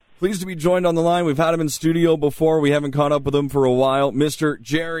Pleased to be joined on the line. We've had him in studio before. We haven't caught up with him for a while. Mr.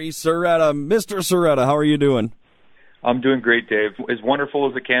 Jerry Cerreta. Mr. Cerreta, how are you doing? I'm doing great, Dave. As wonderful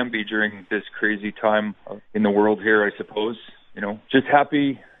as it can be during this crazy time in the world here, I suppose. Just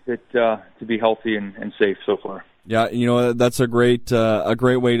happy that to be healthy and safe so far. Yeah, that's a great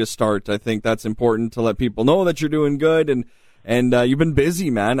way to start. I think that's important to let people know that you're doing good and you've been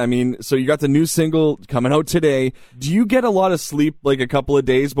busy, man. I mean, so you got the new single coming out today. Do you get a lot of sleep like a couple of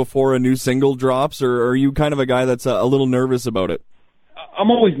days before a new single drops, or are you kind of a guy that's a little nervous about it?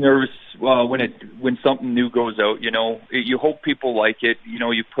 I'm always nervous when something new goes out. You hope people like it.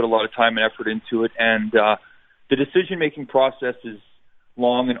 You put a lot of time and effort into it, and the decision-making process is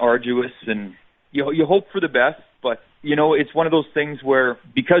long and arduous, and you hope for the best. But it's one of those things where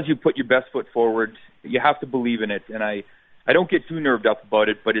because you put your best foot forward, you have to believe in it, and I don't get too nerved up about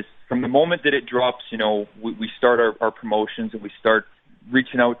it, but it's from the moment that it drops, we start our promotions and we start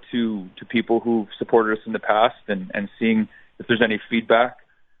reaching out to people who've supported us in the past and seeing if there's any feedback.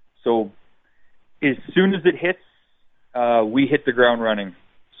 So as soon as it hits, we hit the ground running,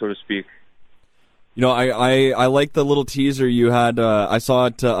 so to speak. I like the little teaser you had. I saw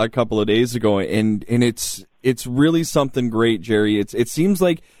it a couple of days ago, and it's really something great, Jerry. It seems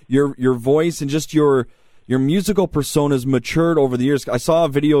like your voice and just your musical persona's matured over the years. I saw a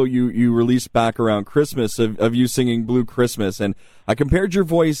video you released back around Christmas of you singing Blue Christmas, and I compared your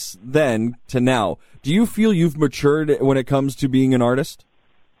voice then to now. Do you feel you've matured when it comes to being an artist?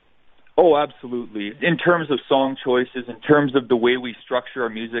 Oh, absolutely. In terms of song choices, in terms of the way we structure our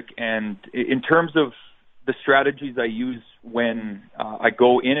music, and in terms of the strategies I use when I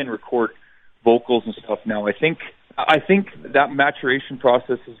go in and record vocals and stuff now, I think that maturation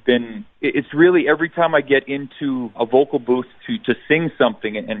process has been, it's really every time I get into a vocal booth to sing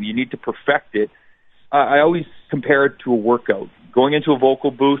something and you need to perfect it, I always compare it to a workout. Going into a vocal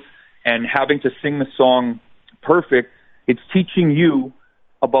booth and having to sing the song perfect, it's teaching you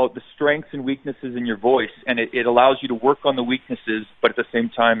about the strengths and weaknesses in your voice, and it allows you to work on the weaknesses, but at the same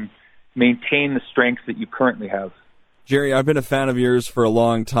time maintain the strengths that you currently have. Jerry, I've been a fan of yours for a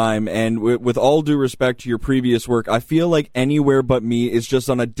long time, and with all due respect to your previous work, I feel like Anywhere But Me is just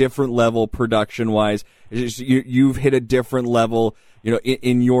on a different level production-wise. You've hit a different level,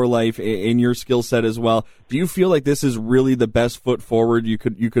 in your life, in your skill set as well. Do you feel like this is really the best foot forward you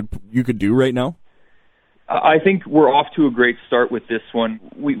could do right now? I think we're off to a great start with this one.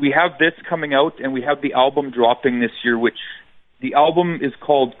 We have this coming out, and we have the album dropping this year, which the album is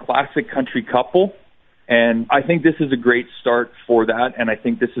called Classic Country Couple. And I think this is a great start for that, and I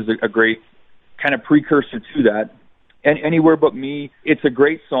think this is a great kind of precursor to that. And Anywhere But Me, it's a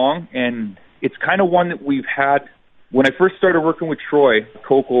great song, and it's kind of one that we've had. When I first started working with Troy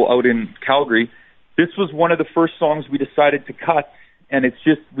Kokel out in Calgary, this was one of the first songs we decided to cut, and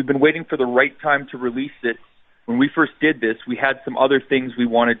we've been waiting for the right time to release it. When we first did this, we had some other things we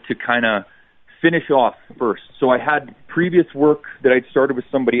wanted to kind of finish off first. So I had previous work that I'd started with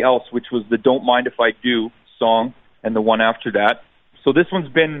somebody else, which was the Don't Mind If I Do song and the one after that. So this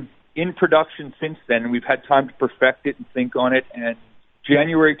one's been in production since then, and we've had time to perfect it and think on it. And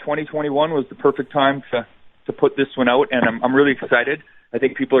January 2021 was the perfect time to put this one out, and I'm really excited. I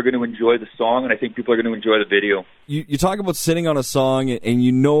think people are going to enjoy the song, and I think people are going to enjoy the video. You talk about sitting on a song, and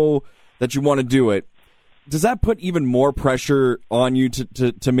you know that you want to do it. Does that put even more pressure on you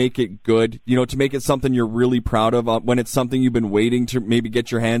to make it good, to make it something you're really proud of when it's something you've been waiting to maybe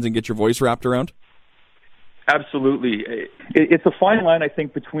get your hands and get your voice wrapped around? Absolutely. It's a fine line, I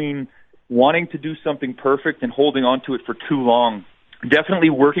think, between wanting to do something perfect and holding on to it for too long. Definitely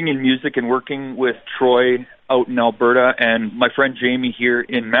working in music and working with Troy out in Alberta and my friend Jamie here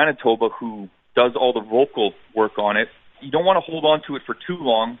in Manitoba, who does all the vocal work on it. You don't want to hold on to it for too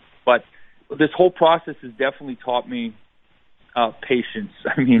long, but this whole process has definitely taught me patience.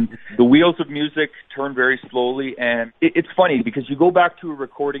 I mean, the wheels of music turn very slowly, and it's funny because you go back to a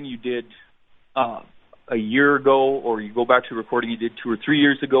recording you did a year ago, or you go back to a recording you did 2 or 3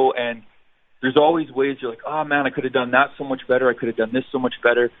 years ago, and there's always ways you're like, oh man, I could have done that so much better, I could have done this so much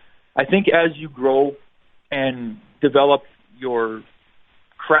better. I think as you grow and develop your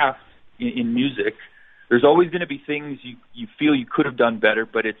craft in music, there's always going to be things you feel you could have done better,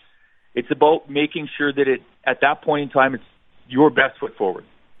 but it's about making sure that at that point in time, it's your best foot forward.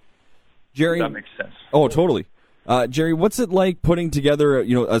 Jerry, if that makes sense. Oh, totally. Jerry, what's it like putting together,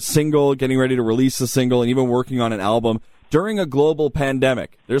 a single, getting ready to release a single, and even working on an album during a global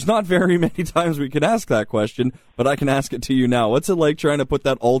pandemic? There's not very many times we can ask that question, but I can ask it to you now. What's it like trying to put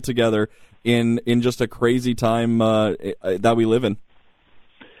that all together in just a crazy time that we live in?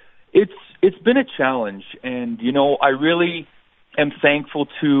 It's been a challenge, and I really am thankful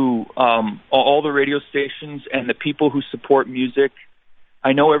to all the radio stations and the people who support music.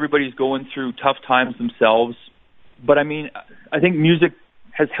 I know everybody's going through tough times themselves, but I mean, I think music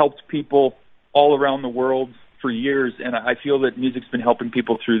has helped people all around the world for years, and I feel that music's been helping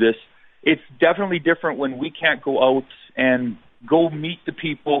people through this. It's definitely different when we can't go out and go meet the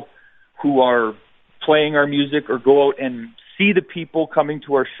people who are playing our music or go out and see the people coming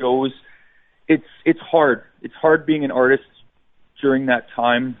to our shows. It's hard. It's hard being an artist during that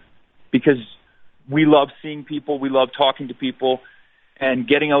time because we love seeing people, we love talking to people, and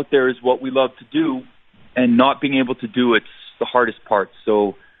getting out there is what we love to do, and not being able to do it's the hardest part.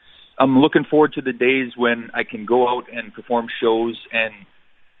 So I'm looking forward to the days when I can go out and perform shows and,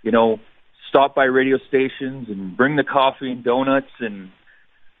 you know, stop by radio stations and bring the coffee and donuts, and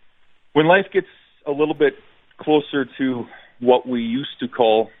when life gets a little bit closer to what we used to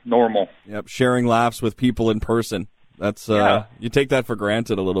call normal. Yep, sharing laughs with people in person. That's you take that for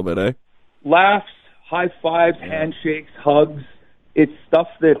granted a little bit, eh? Laughs, high fives, handshakes, hugs. It's stuff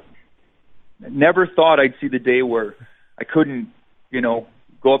that I never thought I'd see the day where I couldn't, you know,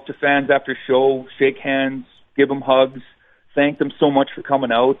 go up to fans after show, shake hands, give them hugs, thank them so much for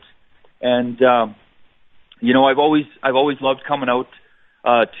coming out. And you know, I've always loved coming out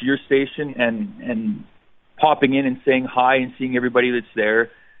to your station and popping in and saying hi and seeing everybody that's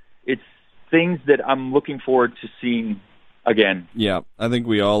there. It's things that I'm looking forward to seeing again. Yeah, I think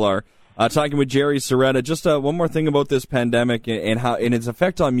we all are. Talking with Jerry Soretta, just one more thing about this pandemic and how and its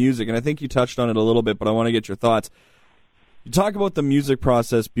effect on music, and I think you touched on it a little bit, but I want to get your thoughts. You talk about the music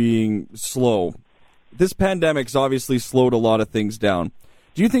process being slow. This pandemic's obviously slowed a lot of things down.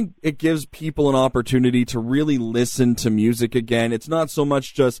 Do you think it gives people an opportunity to really listen to music again? It's not so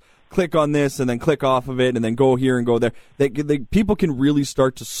much just click on this and then click off of it and then go here and go there. People can really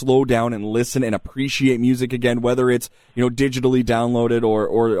start to slow down and listen and appreciate music again, whether it's, you know, digitally downloaded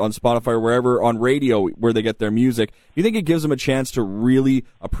or on Spotify or wherever, on radio where they get their music. Do you think it gives them a chance to really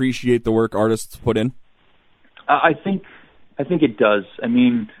appreciate the work artists put in? I think it does. I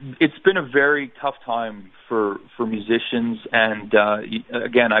mean, it's been a very tough time for musicians, and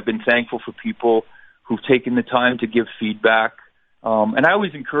again, I've been thankful for people who've taken the time to give feedback. And I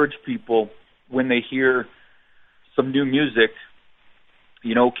always encourage people when they hear some new music,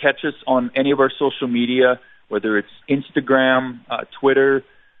 you know, catch us on any of our social media, whether it's Instagram, Twitter,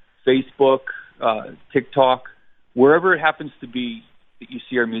 Facebook, TikTok, wherever it happens to be that you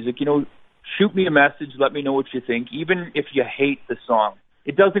see our music, you know, shoot me a message, let me know what you think, even if you hate the song.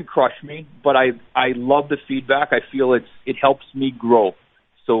 It doesn't crush me, but I love the feedback. I feel it helps me grow.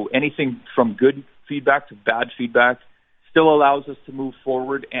 So anything from good feedback to bad feedback still allows us to move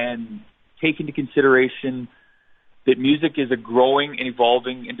forward and take into consideration that music is a growing and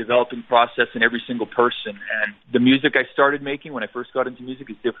evolving and developing process in every single person. And the music I started making when I first got into music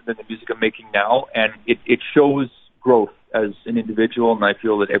is different than the music I'm making now. And it shows growth as an individual, and I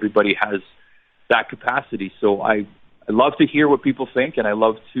feel that everybody has that capacity. So I love to hear what people think, and I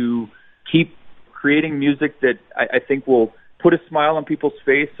love to keep creating music that I think will put a smile on people's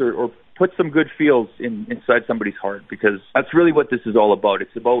face or put some good feels inside somebody's heart, because that's really what this is all about.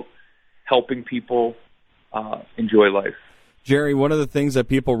 It's about helping people enjoy life. Jerry, one of the things that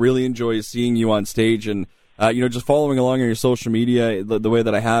people really enjoy is seeing you on stage, and you know, just following along on your social media the way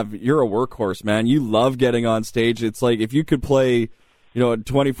that I have. You're a workhorse, man. You love getting on stage. It's like if you could play, you know,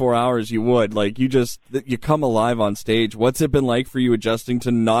 24 hours, you would. Like you come alive on stage. What's it been like for you adjusting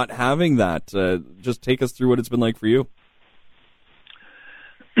to not having that? Just take us through what it's been like for you.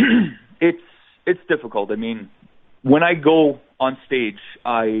 It's difficult. I mean, when I go on stage,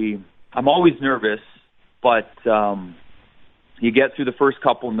 I'm always nervous, but you get through the first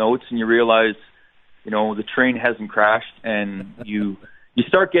couple notes and you realize, you know, the train hasn't crashed, and you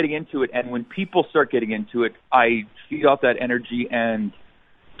start getting into it. And when people start getting into it, I feed off that energy. And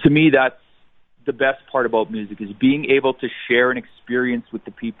to me, that's the best part about music, is being able to share an experience with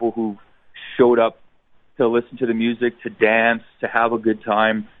the people who showed up to listen to the music, to dance, to have a good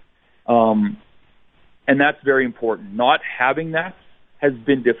time. And that's very important. Not having that has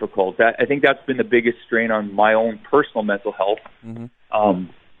been difficult. I think that's been the biggest strain on my own personal mental health. Mm-hmm.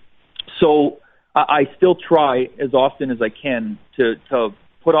 So I still try as often as I can to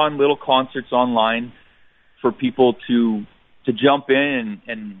put on little concerts online for people to jump in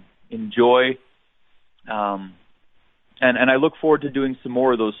and enjoy. And I look forward to doing some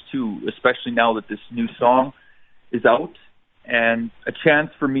more of those too, especially now that this new song is out, and a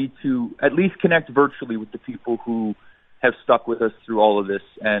chance for me to at least connect virtually with the people who have stuck with us through all of this.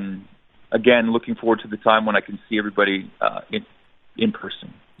 And again, looking forward to the time when I can see everybody in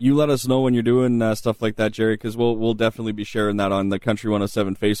person. You let us know when you're doing stuff like that, Jerry, because we'll definitely be sharing that on the Country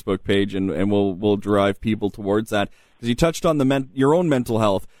 107 Facebook page, and we'll drive people towards that. Because you touched on your own mental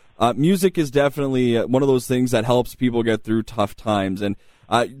health. Music is definitely one of those things that helps people get through tough times. And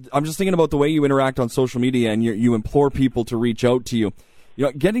I'm just thinking about the way you interact on social media, and you implore people to reach out to you. You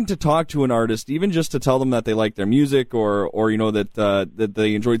know, getting to talk to an artist, even just to tell them that they like their music, or that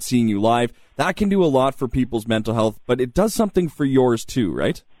they enjoyed seeing you live, that can do a lot for people's mental health. But it does something for yours too,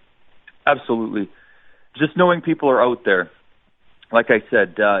 right? Absolutely. Just knowing people are out there. Like I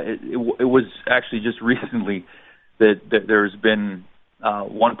said, it was actually just recently that there's been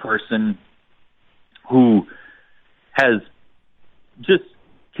one person who has just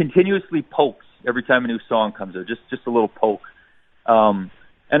continuously pokes every time a new song comes out, just a little poke. And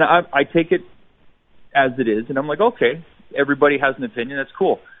I take it as it is, and I'm like, okay, everybody has an opinion, that's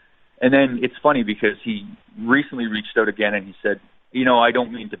cool. And then it's funny because he recently reached out again and he said, you know, I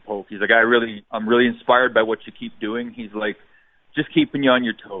don't mean to poke. He's like, I'm really inspired by what you keep doing. He's like, just keeping you on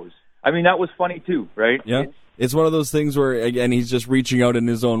your toes. I mean, that was funny too, right? Yeah. It's one of those things where, again, he's just reaching out in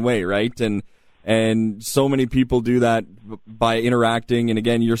his own way, right? And so many people do that by interacting. And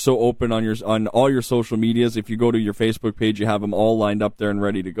again, you're so open on all your social medias. If you go to your Facebook page, you have them all lined up there and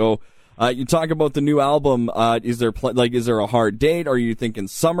ready to go. You talk about the new album. Is there a hard date? Are you thinking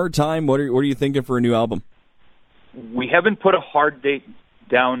summertime? What are you thinking for a new album? We haven't put a hard date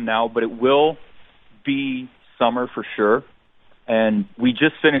down now, but it will be summer for sure. And we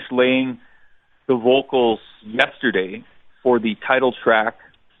just finished laying the vocals yesterday for the title track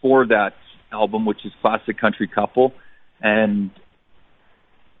for that album, which is Classic Country Couple. And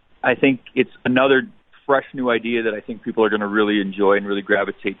I think it's another fresh new idea that I think people are going to really enjoy and really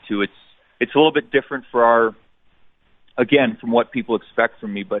gravitate to. It's a little bit different from what people expect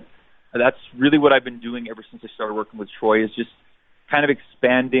from me, but that's really what I've been doing ever since I started working with Troy, is just kind of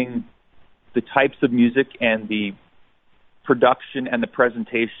expanding the types of music and the production and the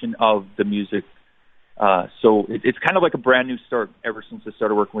presentation of the music. So it's kind of like a brand new start ever since I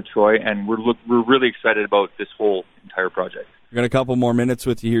started working with Troy, and we're really excited about this whole entire project. We've got a couple more minutes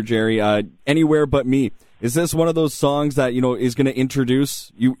with you here, Jerry. Anywhere But Me. Is this one of those songs that, is going to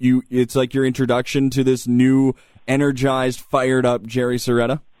introduce you? It's like your introduction to this new, energized, fired up Jerry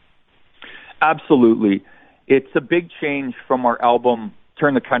Cerreta? Absolutely. It's a big change from our album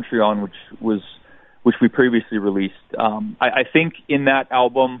Turn the Country On, which we previously released. I think in that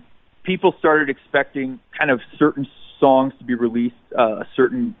album, people started expecting kind of certain songs to be released, a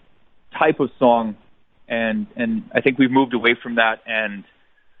certain type of song, and I think we've moved away from that. And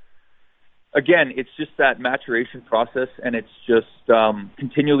again, it's just that maturation process, and it's just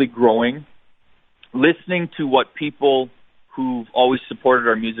continually growing, listening to what people who've always supported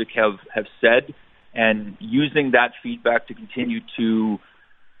our music have said, and using that feedback to continue to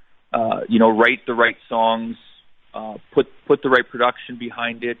write the right songs, put the right production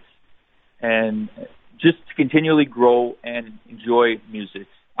behind it, and just to continually grow and enjoy music.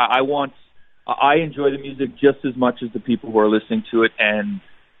 I enjoy the music just as much as the people who are listening to it, and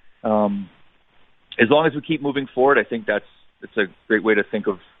as long as we keep moving forward, I think that's a great way to think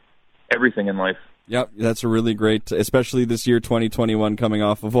of everything in life. Yep, that's a really great, especially this year, 2021, coming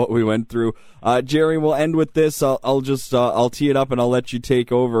off of what we went through. Jerry, we'll end with this. I'll tee it up and I'll let you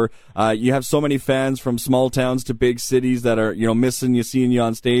take over. You have so many fans from small towns to big cities that are, missing you, seeing you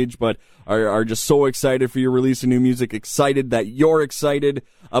on stage, but are just so excited for your release of new music, excited that you're excited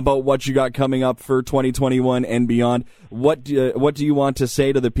about what you got coming up for 2021 and beyond. What do you want to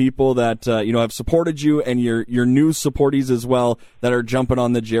say to the people that have supported you, and your new supportees as well, that are jumping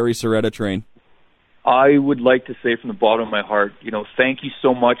on the Jerry Cerreta train? I would like to say from the bottom of my heart, thank you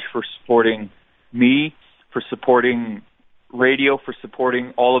so much for supporting me, for supporting radio, for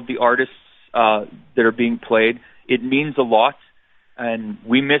supporting all of the artists that are being played. It means a lot, and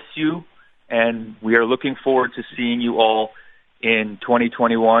we miss you, and we are looking forward to seeing you all in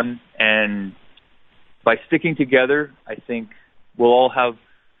 2021. And by sticking together, I think we'll all have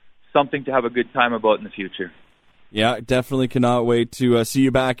something to have a good time about in the future. Yeah, definitely cannot wait to see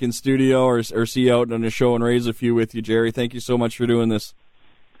you back in studio or see you out on a show and raise a few with you, Jerry. Thank you so much for doing this.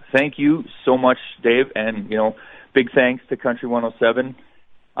 Thank you so much, Dave, and big thanks to Country 107.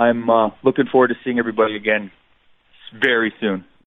 I'm looking forward to seeing everybody again very soon.